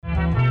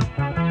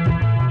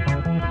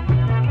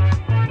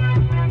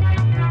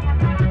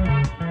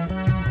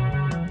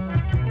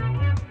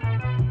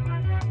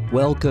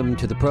Welcome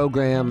to the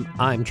program.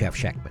 I'm Jeff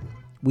Schechtman.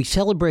 We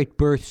celebrate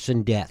births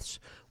and deaths.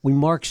 We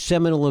mark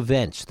seminal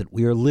events that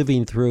we are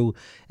living through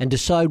and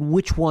decide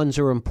which ones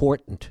are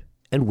important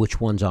and which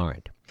ones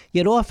aren't.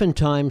 Yet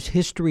oftentimes,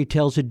 history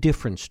tells a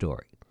different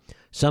story.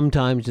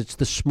 Sometimes it's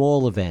the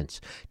small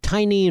events,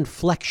 tiny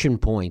inflection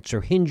points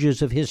or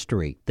hinges of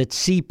history that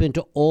seep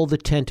into all the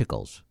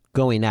tentacles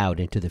going out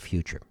into the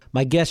future.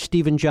 My guest,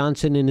 Steven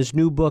Johnson, in his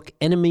new book,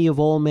 Enemy of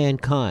All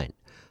Mankind,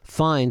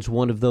 finds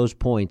one of those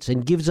points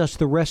and gives us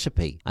the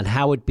recipe on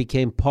how it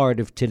became part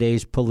of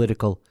today's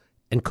political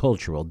and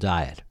cultural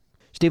diet.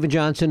 Steven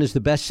Johnson is the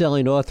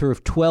best-selling author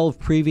of 12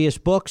 previous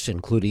books,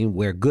 including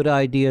Where Good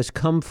Ideas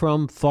Come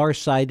From,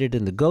 Farsighted,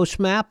 and The Ghost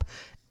Map,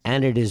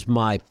 and it is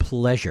my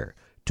pleasure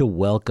to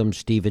welcome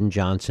Steven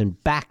Johnson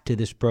back to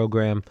this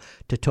program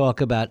to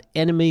talk about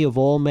Enemy of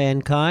All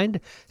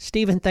Mankind.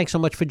 Steven, thanks so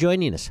much for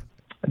joining us.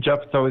 Jeff,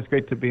 it's always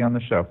great to be on the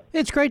show.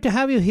 It's great to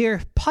have you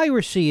here.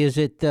 Piracy is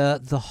at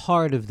the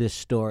heart of this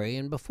story.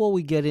 And before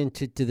we get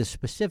into the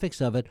specifics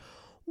of it,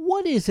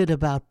 what is it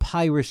about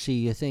piracy,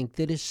 you think,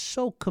 that is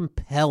so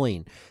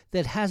compelling,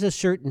 that has a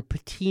certain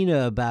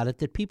patina about it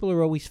that people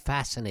are always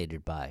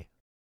fascinated by?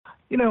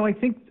 You know, I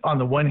think on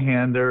the one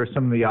hand, there are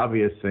some of the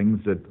obvious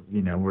things that,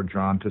 we're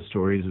drawn to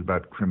stories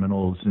about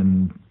criminals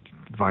and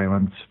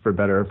violence, for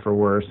better or for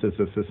worse, as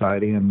a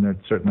society, and that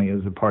certainly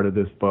is a part of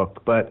this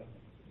book. But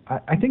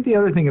I think the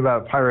other thing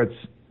about pirates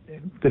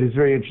that is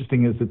very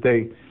interesting is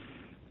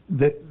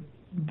that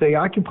they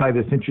occupy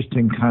this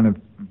interesting kind of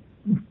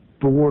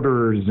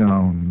border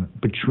zone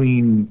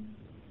between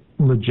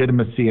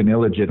legitimacy and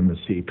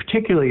illegitimacy,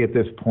 particularly at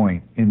this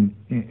point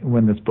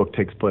when this book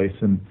takes place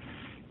in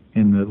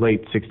the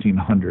late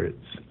 1600s.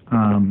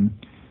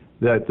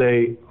 That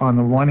they, on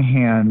the one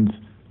hand,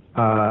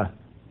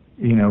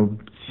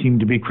 seem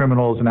to be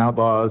criminals and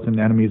outlaws and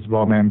enemies of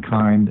all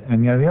mankind.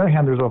 And on the other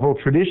hand, there's a whole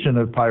tradition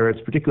of pirates,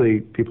 particularly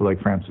people like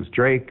Francis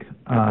Drake,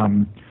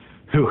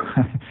 who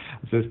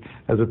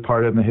as a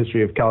part in the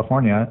history of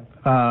California,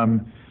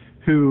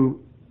 who,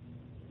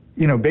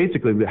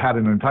 basically had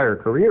an entire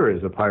career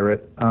as a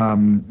pirate,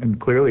 and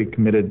clearly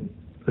committed,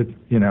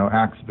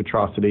 acts of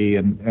atrocity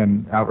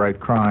and outright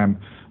crime,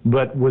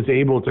 but was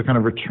able to kind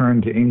of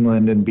return to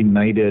England and be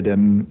knighted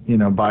and,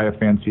 buy a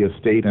fancy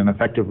estate and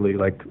effectively,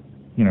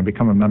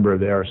 become a member of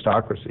the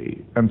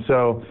aristocracy. And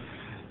so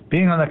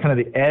being on that kind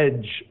of the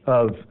edge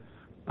of,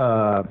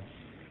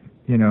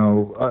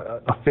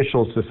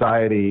 official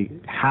society,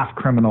 half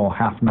criminal,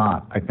 half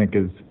not, I think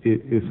is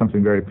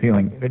something very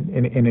appealing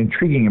and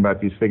intriguing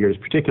about these figures,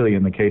 particularly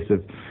in the case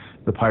of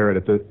the pirate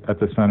at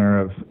the center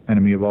of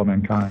Enemy of All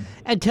Mankind.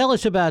 And tell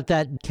us about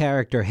that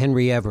character,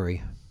 Henry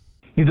Every.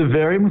 He's a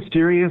very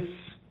mysterious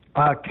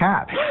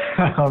cat.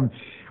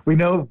 We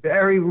know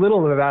very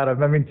little about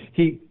him. I mean,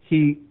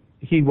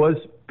 he was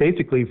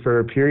basically, for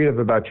a period of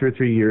about 2 or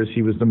 3 years,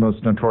 he was the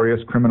most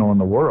notorious criminal in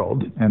the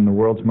world and the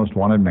world's most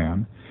wanted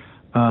man.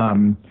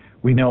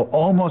 We know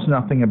almost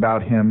nothing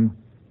about him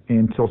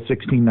until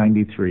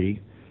 1693,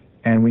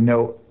 and we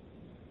know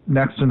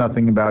next to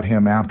nothing about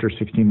him after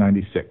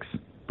 1696.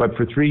 But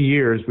for 3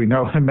 years, we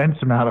know an immense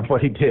amount of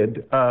what he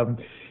did.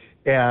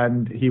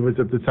 And he was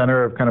at the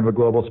center of kind of a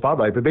global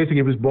spotlight. But basically,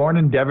 he was born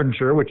in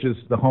Devonshire, which is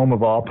the home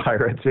of all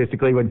pirates.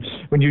 Basically,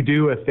 when you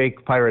do a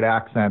fake pirate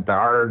accent, the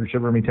 "Arr,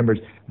 shiver me timbers,"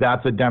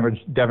 that's a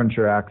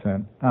Devonshire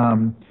accent.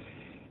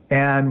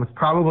 And was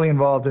probably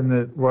involved in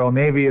the Royal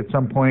Navy at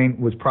some point,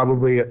 was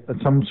probably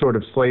some sort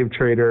of slave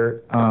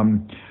trader,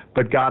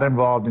 but got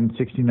involved in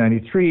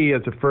 1693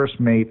 as a first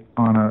mate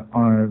on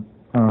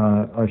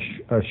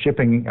a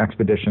shipping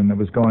expedition that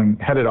was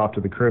headed off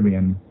to the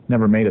Caribbean,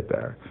 never made it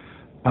there.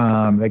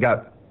 They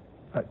got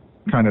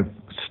kind of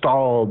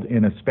stalled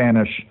in a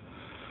Spanish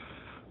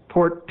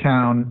port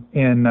town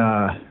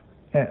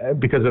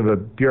because of a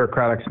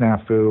bureaucratic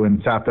snafu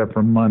and sat there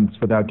for months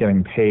without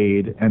getting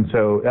paid. And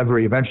so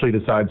Every eventually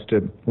decides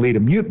to lead a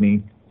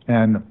mutiny,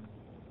 and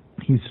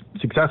he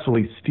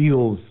successfully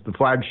steals the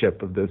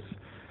flagship of this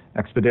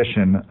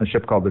expedition, a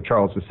ship called the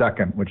Charles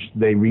II, which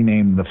they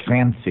renamed the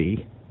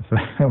Fancy,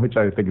 which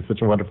I think is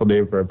such a wonderful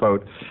name for a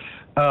boat.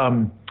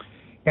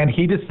 And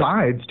he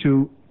decides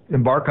to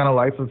embark on a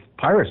life of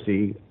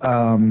piracy,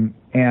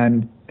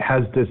 and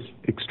has this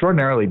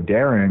extraordinarily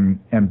daring,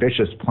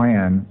 ambitious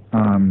plan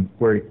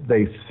where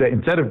they say,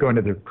 instead of going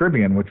to the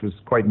Caribbean, which was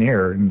quite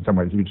near in some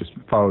ways, you just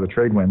follow the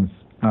trade winds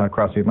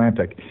across the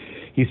Atlantic,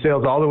 he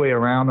sails all the way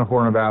around the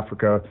Horn of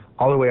Africa,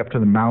 all the way up to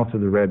the mouth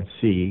of the Red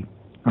Sea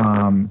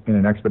in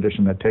an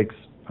expedition that takes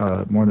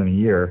more than a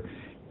year,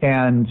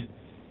 and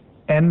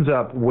ends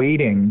up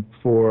waiting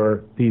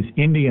for these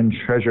Indian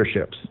treasure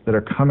ships that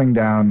are coming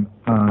down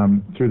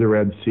through the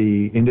Red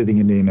Sea into the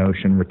Indian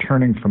Ocean,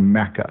 returning from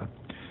Mecca,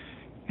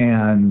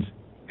 and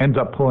ends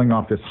up pulling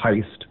off this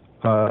heist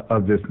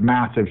of this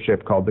massive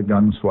ship called the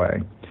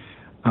Gunsway.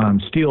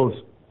 Steals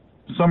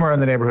somewhere in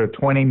the neighborhood of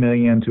 $20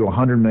 million to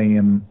 $100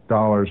 million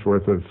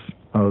worth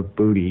of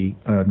booty,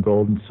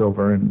 gold and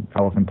silver and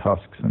elephant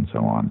tusks and so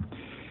on.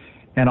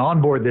 And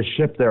on board this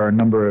ship, there are a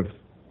number of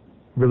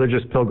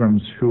religious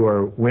pilgrims who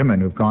are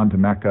women who've gone to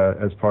Mecca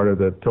as part of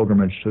the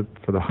pilgrimage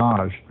for the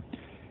Hajj.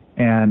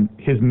 And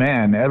his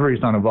men,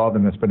 Every's not involved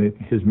in this, but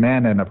his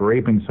men end up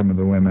raping some of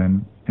the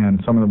women,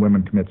 and some of the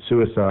women commit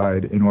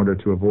suicide in order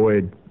to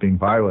avoid being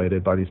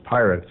violated by these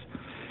pirates.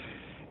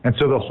 And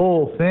so the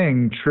whole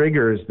thing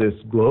triggers this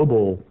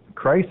global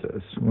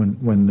crisis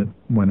when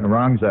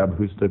Aurangzeb,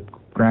 who's the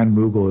Grand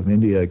Mughal of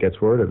India, gets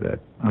word of it.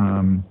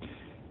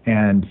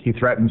 And he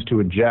threatens to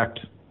eject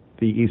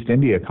the East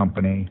India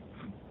Company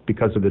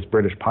because of this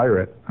British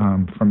pirate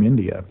from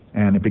India.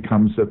 And it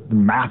becomes a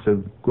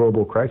massive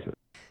global crisis.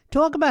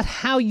 Talk about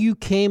how you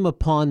came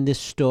upon this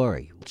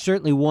story. It's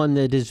certainly one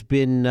that has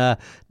been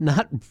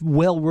not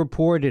well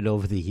reported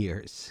over the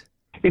years.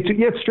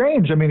 It's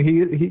strange. I mean,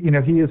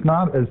 he is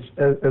not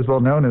as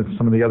well known as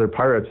some of the other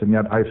pirates, and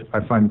yet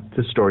I find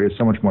this story is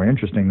so much more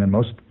interesting than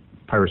most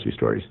piracy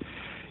stories.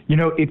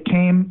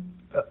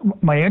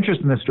 My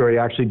interest in this story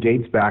actually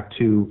dates back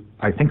to,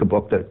 I think, a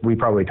book that we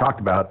probably talked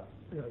about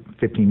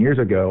 15 years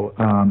ago,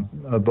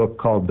 a book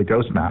called The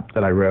Ghost Map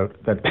that I wrote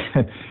that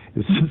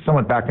is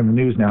somewhat back in the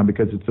news now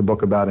because it's a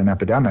book about an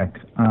epidemic.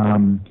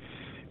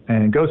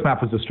 And Ghost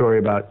Map was a story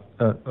about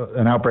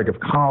an outbreak of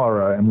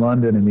cholera in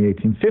London in the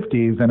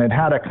 1850s, and it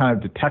had a kind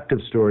of detective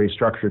story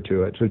structure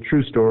to it. It's a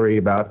true story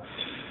about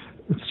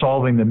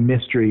solving the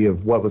mystery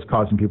of what was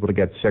causing people to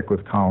get sick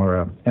with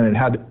cholera. And it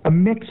had a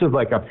mix of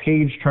like a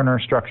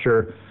page-turner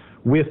structure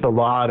with a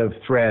lot of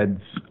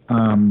threads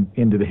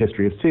into the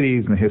history of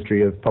cities and the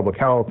history of public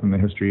health and the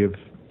history of,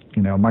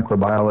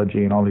 microbiology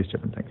and all these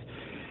different things.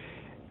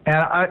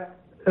 And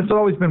it's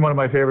always been one of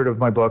my favorite of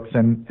my books,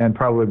 and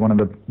probably one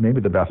of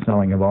maybe the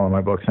best-selling of all of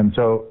my books. And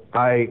so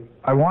I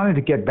wanted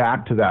to get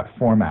back to that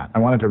format. I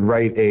wanted to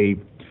write a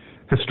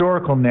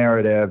historical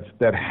narrative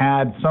that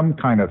had some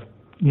kind of,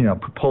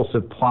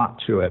 propulsive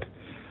plot to it,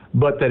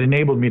 but that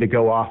enabled me to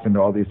go off into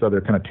all these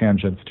other kind of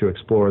tangents to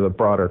explore the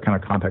broader kind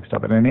of context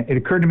of it. And it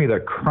occurred to me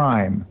that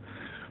crime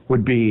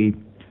would be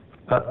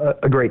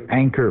a great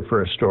anchor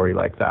for a story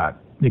like that,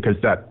 because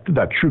that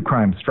true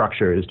crime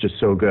structure is just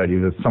so good.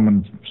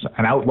 An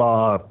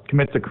outlaw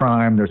commits a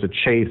crime, there's a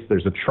chase,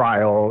 there's a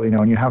trial,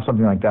 and you have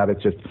something like that.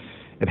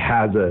 It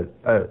has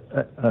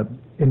a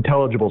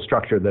intelligible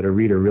structure that a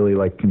reader really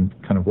can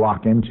kind of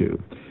lock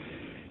into.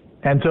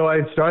 And so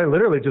I started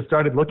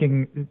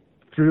looking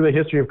through the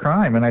history of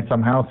crime, and I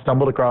somehow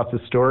stumbled across the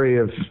story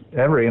of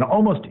Every, and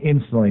almost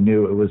instantly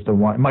knew it was the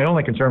one. My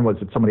only concern was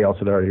that somebody else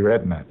had already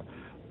written it,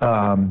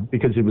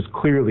 because it was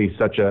clearly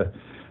such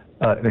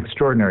an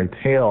extraordinary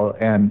tale.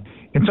 And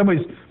in some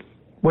ways,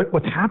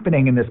 what's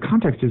happening in this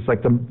context is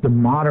like the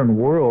modern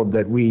world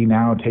that we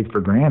now take for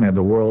granted,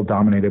 the world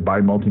dominated by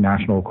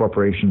multinational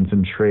corporations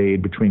and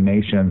trade between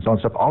nations, all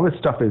stuff. All this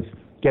stuff is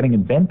getting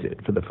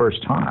invented for the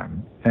first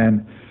time.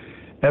 And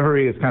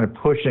Every is kind of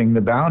pushing the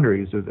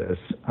boundaries of this,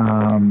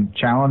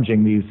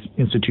 challenging these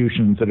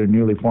institutions that are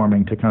newly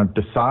forming to kind of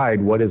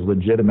decide what is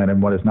legitimate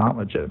and what is not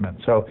legitimate.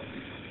 So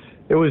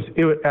it was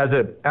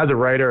as a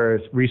writer,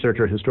 as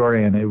researcher,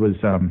 historian, it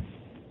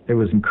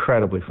was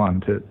incredibly fun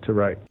to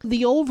write.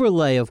 The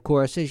overlay, of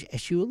course,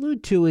 as you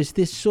allude to, is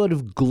this sort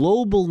of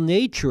global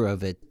nature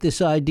of it,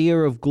 this idea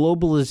of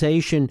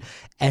globalization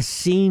as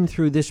seen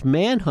through this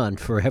manhunt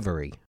for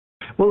Every.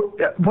 Well,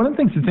 one of the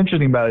things that's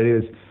interesting about it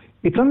is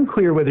it's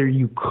unclear whether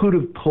you could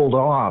have pulled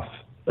off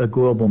a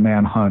global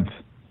manhunt,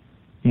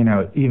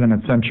 even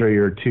a century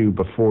or two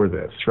before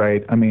this,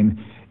 right? I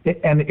mean,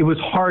 it was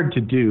hard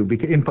to do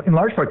because in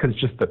large part because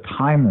it's just the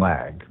time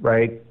lag,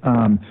 right?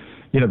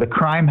 The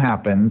crime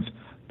happens,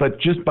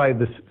 but just by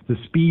the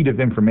speed of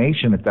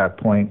information at that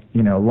point,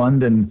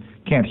 London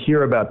can't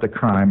hear about the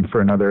crime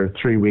for another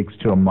 3 weeks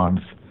to a month.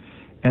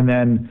 And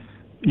then,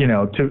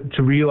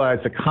 to realize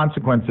the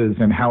consequences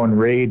and how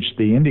enraged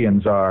the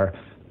Indians are,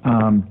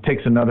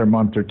 takes another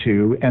month or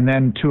two, and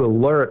then to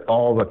alert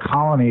all the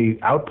colony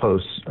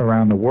outposts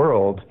around the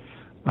world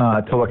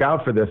to look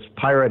out for this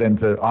pirate and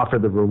to offer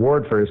the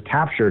reward for his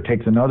capture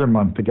takes another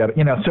month to get it.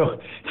 So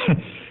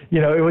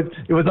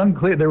it was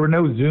unclear. There were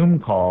no Zoom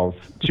calls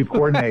to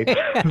coordinate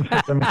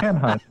the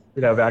manhunt,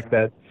 back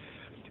then.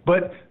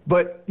 But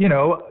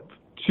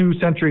 2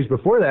 centuries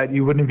before that,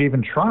 you wouldn't have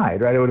even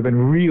tried, right? It would have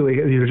been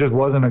there just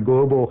wasn't a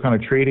global kind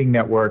of trading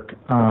network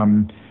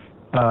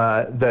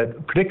that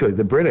particularly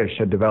the British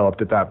had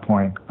developed at that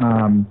point.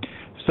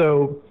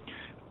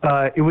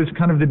 It was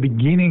kind of the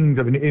beginnings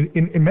of,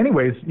 in many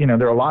ways,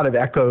 there are a lot of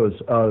echoes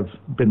of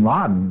bin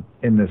Laden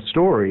in this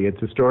story.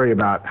 It's a story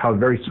about how a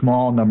very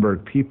small number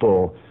of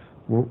people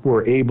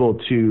were able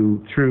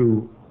to,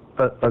 through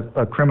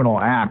a criminal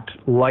act,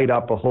 light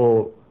up a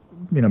whole,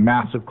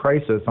 massive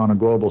crisis on a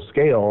global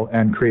scale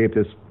and create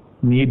this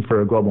need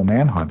for a global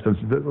manhunt. So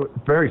it's a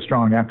very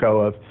strong echo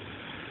of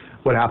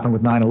what happened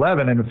with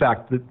 9/11. And in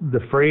fact, the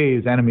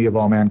phrase enemy of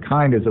all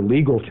mankind is a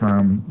legal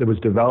term that was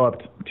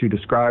developed to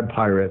describe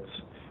pirates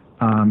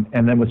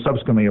and then was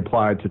subsequently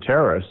applied to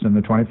terrorists in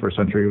the 21st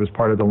century. It was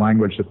part of the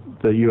language that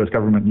the U.S.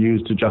 government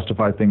used to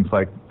justify things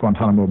like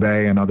Guantanamo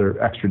Bay and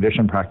other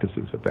extradition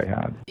practices that they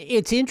had.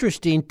 It's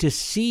interesting to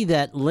see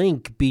that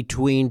link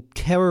between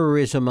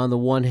terrorism on the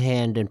one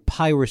hand and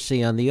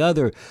piracy on the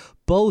other,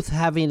 both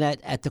having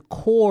at the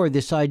core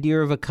this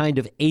idea of a kind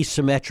of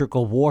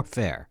asymmetrical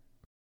warfare.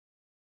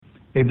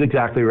 It's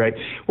exactly right.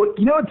 Well,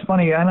 it's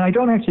funny, and I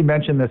don't actually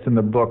mention this in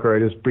the book, or I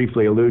just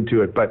briefly allude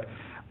to it, but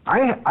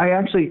I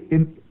actually,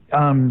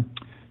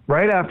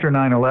 right after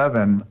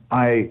 9/11,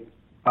 I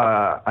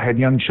had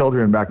young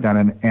children back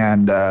then,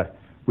 and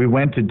we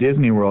went to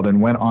Disney World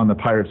and went on the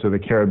Pirates of the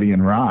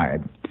Caribbean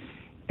ride.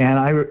 And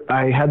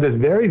I had this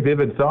very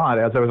vivid thought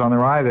as I was on the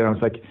ride, and I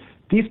was like,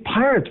 these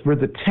pirates were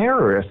the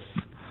terrorists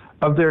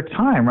of their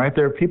time, right?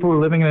 There are people who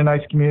are living in a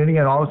nice community,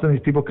 and all of a sudden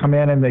these people come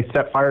in and they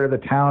set fire to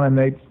the town and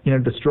they,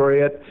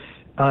 destroy it.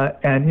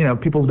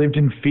 And people lived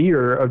in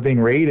fear of being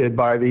raided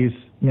by these,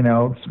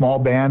 small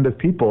band of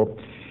people.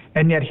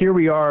 And yet here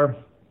we are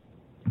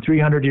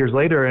 300 years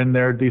later, and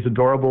they're these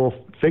adorable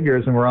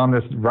figures, and we're on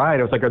this ride.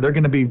 I was like, are there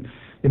going to be,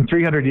 in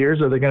 300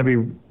 years, are there going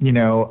to be,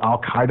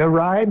 Al-Qaeda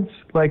rides?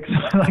 Like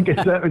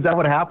is that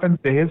what happens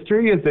to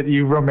history? Is that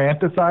you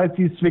romanticize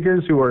these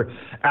figures who are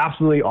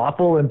absolutely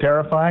awful and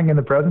terrifying in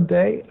the present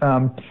day?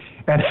 And,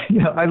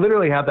 I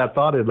literally had that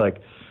thought in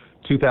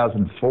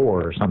 2004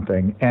 or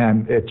something,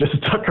 and it just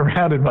stuck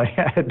around in my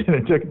head,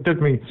 and it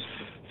took me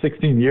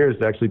 16 years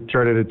to actually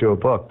turn it into a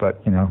book,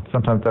 but,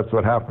 sometimes that's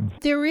what happens.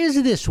 There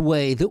is this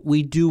way that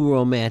we do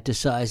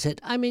romanticize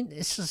it. I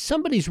mean,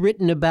 somebody's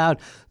written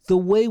about the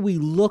way we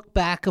look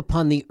back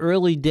upon the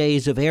early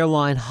days of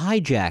airline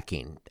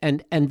hijacking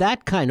and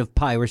that kind of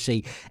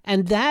piracy,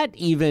 and that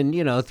even,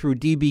 through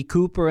D.B.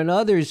 Cooper and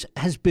others,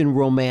 has been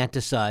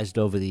romanticized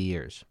over the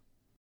years.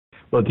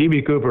 Well,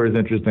 D.B. Cooper is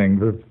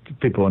interesting.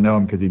 People know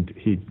him because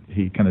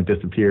he kind of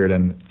disappeared,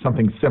 and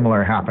something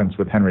similar happens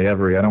with Henry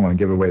Every. I don't want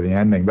to give away the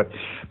ending. But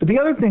the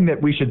other thing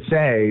that we should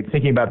say,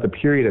 thinking about the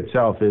period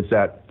itself, is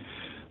that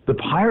the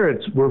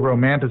pirates were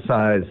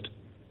romanticized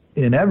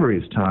in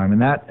Every's time,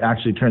 and that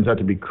actually turns out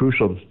to be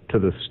crucial to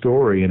the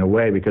story in a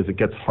way, because it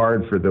gets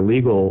hard for the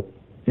legal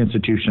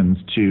institutions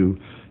to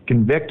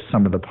convict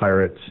some of the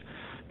pirates,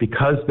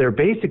 because they're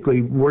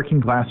basically working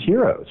class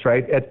heroes,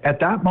 right? At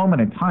that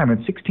moment in time, in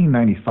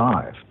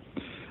 1695,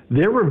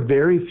 there were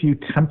very few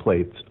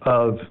templates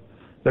of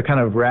the kind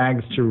of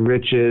rags to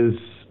riches,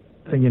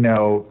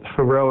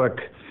 heroic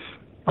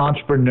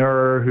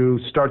entrepreneur who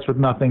starts with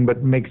nothing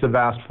but makes a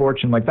vast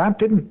fortune. Like that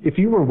if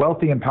you were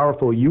wealthy and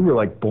powerful, you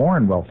were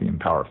born wealthy and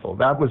powerful.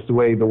 That was the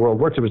way the world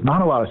works. There was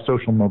not a lot of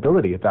social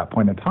mobility at that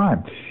point in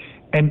time.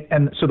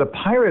 And so the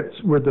pirates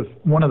were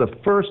one of the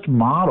first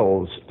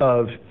models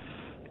of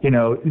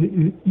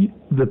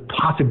the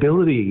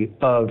possibility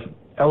of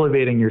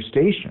elevating your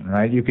station,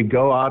 right? You could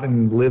go out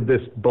and live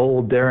this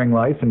bold, daring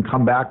life and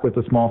come back with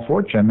a small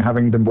fortune,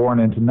 having been born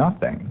into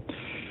nothing.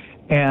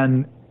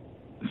 And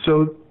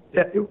so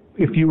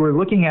if you were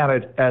looking at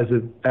it as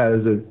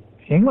an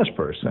English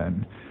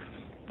person,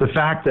 the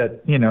fact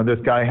that, this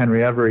guy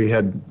Henry Every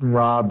had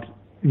robbed,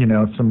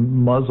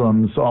 some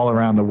Muslims all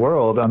around the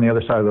world, on the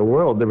other side of the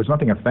world, there was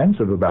nothing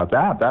offensive about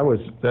that. That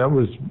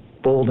was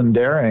bold and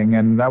daring,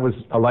 and that was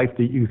a life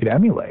that you could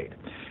emulate.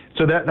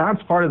 So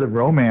that's part of the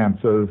romance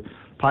of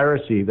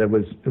piracy. It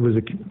was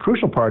a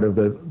crucial part of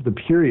the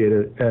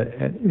period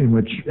in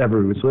which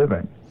Every was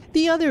living.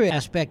 The other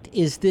aspect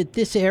is that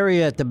this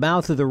area at the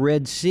mouth of the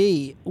Red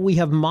Sea, we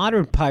have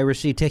modern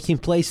piracy taking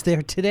place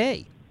there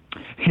today.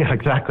 Yeah,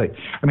 exactly.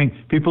 I mean,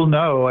 people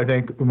know, I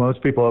think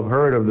most people have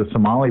heard of the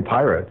Somali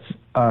pirates.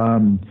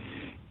 And,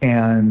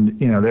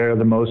 they're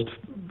the most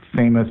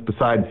famous,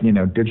 besides,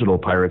 digital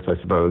pirates,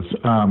 I suppose.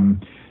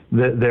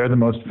 They're the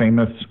most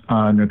famous,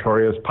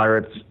 notorious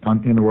pirates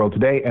in the world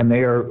today. And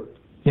they are,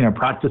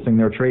 practicing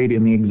their trade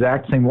in the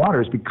exact same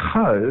waters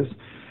because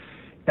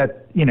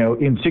in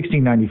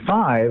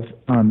 1695,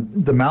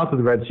 the mouth of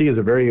the Red Sea is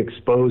a very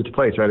exposed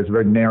place, right? It's a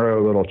very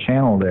narrow little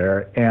channel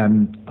there.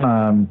 And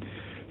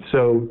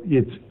so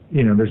it's,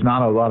 there's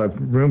not a lot of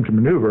room to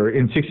maneuver.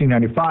 In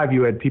 1695,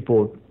 you had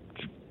people,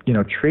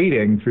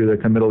 trading through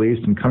the Middle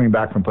East and coming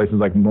back from places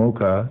like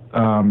Mocha,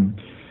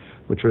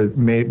 which were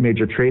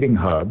major trading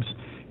hubs.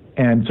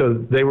 And so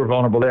they were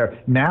vulnerable there.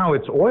 Now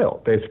it's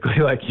oil, basically.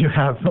 Like you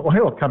have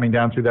oil coming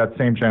down through that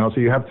same channel.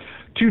 So you have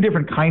two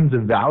different kinds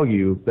of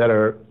value that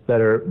are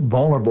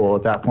vulnerable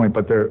at that point.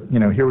 But they're,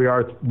 here we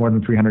are more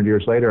than 300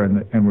 years later,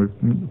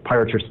 and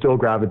pirates are still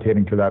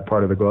gravitating to that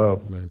part of the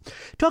globe. Right.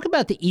 Talk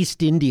about the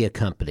East India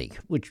Company,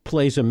 which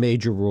plays a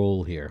major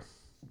role here.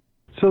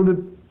 So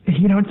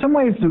in some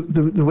ways,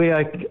 the way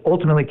I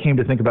ultimately came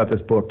to think about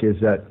this book is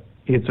that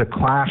it's a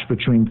clash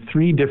between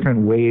three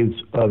different ways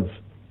of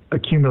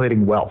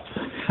accumulating wealth.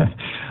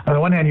 On the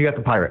one hand, you got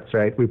the pirates,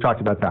 right? We've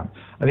talked about them.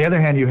 On the other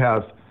hand, you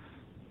have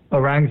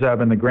Aurangzeb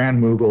and the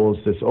Grand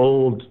Mughals, this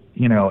old,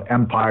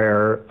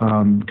 empire,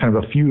 kind of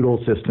a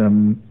feudal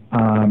system.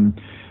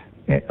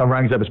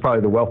 Aurangzeb is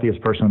probably the wealthiest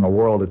person in the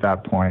world at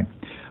that point.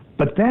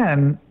 But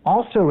then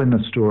also in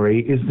the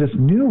story is this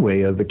new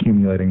way of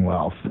accumulating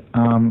wealth,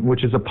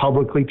 which is a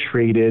publicly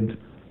traded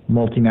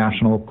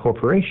multinational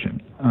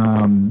corporation.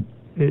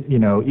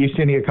 East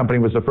India Company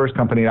was the first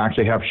company to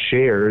actually have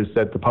shares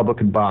that the public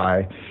could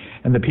buy,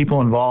 and the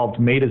people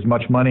involved made as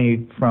much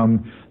money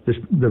from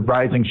the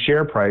rising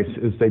share price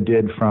as they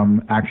did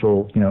from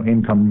actual,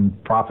 income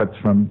profits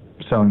from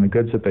selling the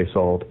goods that they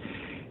sold.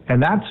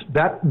 And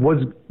that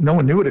was, no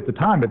one knew it at the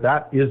time, but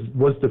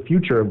was the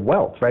future of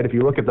wealth, right? If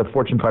you look at the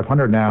Fortune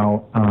 500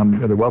 now,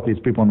 the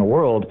wealthiest people in the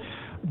world,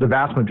 the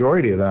vast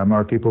majority of them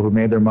are people who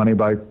made their money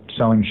by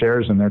selling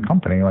shares in their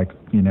company, like,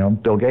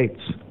 Bill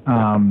Gates.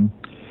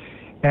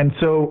 And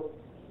so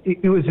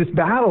it was this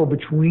battle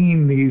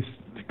between these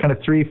kind of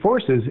three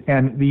forces,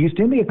 and the East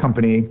India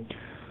Company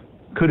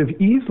could have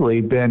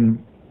easily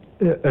been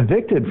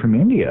evicted from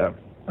India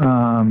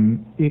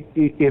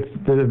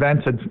if the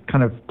events had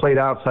kind of played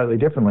out slightly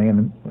differently.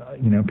 And,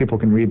 people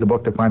can read the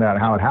book to find out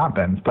how it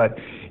happened. But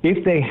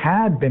if they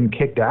had been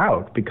kicked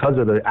out because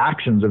of the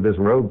actions of this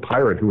rogue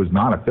pirate who was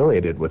not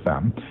affiliated with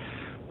them,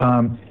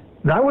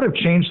 that would have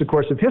changed the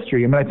course of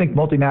history. I mean, I think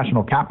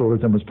multinational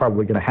capitalism was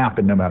probably going to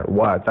happen no matter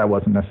what. That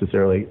wasn't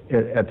necessarily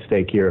at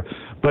stake here.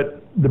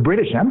 But the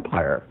British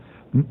Empire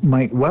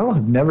might well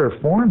have never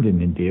formed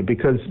in India,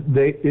 because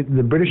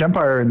the British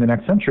Empire in the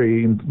next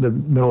century, in the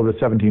middle of the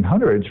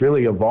 1700s,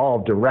 really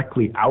evolved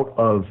directly out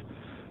of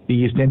the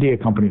East India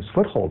Company's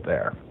foothold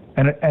there.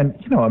 And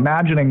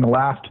imagining the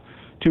last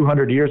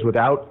 200 years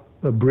without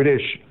a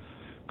British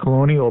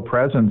colonial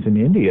presence in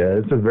India,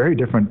 it's a very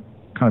different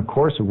kind of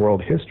course of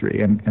world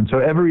history. And so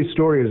every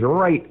story is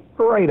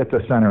right at the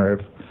center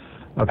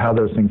of how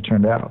those things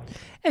turned out.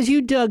 As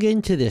you dug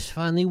into this,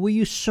 finally, were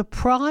you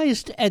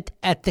surprised at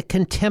the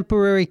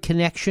contemporary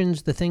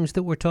connections, the things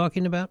that we're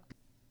talking about?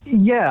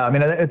 Yeah, I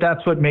mean,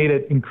 that's what made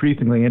it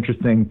increasingly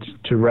interesting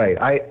to write.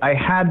 I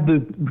had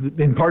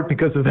in part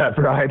because of that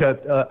ride,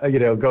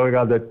 going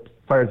on the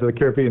Pirates of the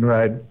Caribbean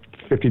ride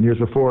 15 years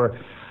before.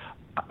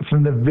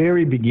 From the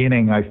very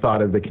beginning, I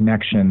thought of the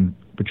connection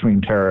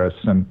between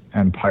terrorists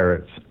and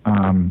pirates.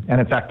 And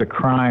in fact, the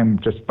crime,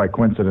 just by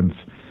coincidence,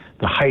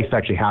 the heist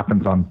actually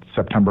happens on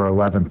September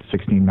 11th,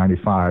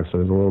 1695, so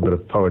there's a little bit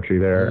of poetry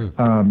there.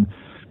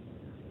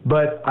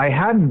 But I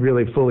hadn't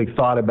really fully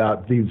thought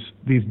about these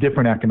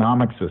different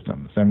economic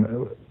systems.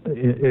 And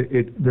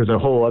there's a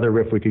whole other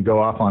riff we could go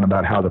off on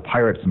about how the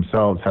pirates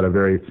themselves had a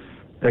very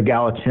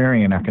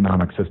egalitarian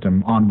economic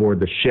system on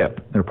board the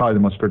ship. They're probably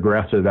the most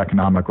progressive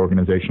economic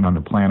organization on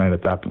the planet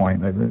at that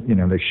point.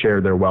 They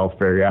shared their wealth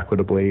very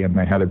equitably, and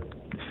they had a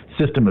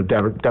system of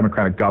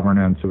democratic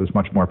governance. It was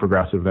much more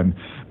progressive than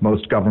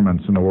most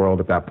governments in the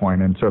world at that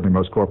point, and certainly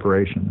most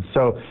corporations.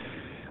 So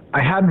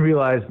I hadn't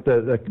realized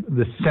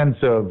the sense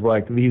of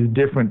like these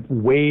different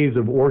ways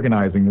of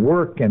organizing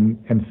work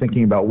and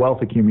thinking about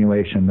wealth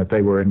accumulation, that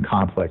they were in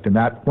conflict. And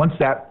that once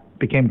that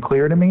became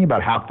clear to me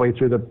about halfway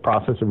through the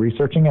process of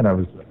researching it, I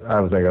was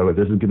like, oh,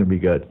 this is going to be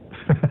good.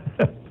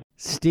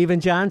 Steven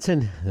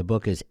Johnson, the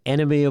book is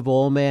Enemy of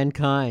All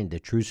Mankind, a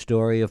true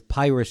story of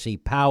piracy,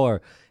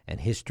 power,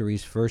 and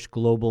history's first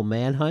global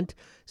manhunt.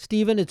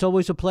 Steven, it's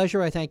always a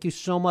pleasure. I thank you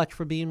so much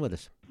for being with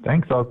us.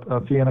 Thanks.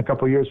 I'll see you in a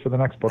couple of years for the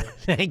next book.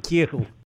 Thank you.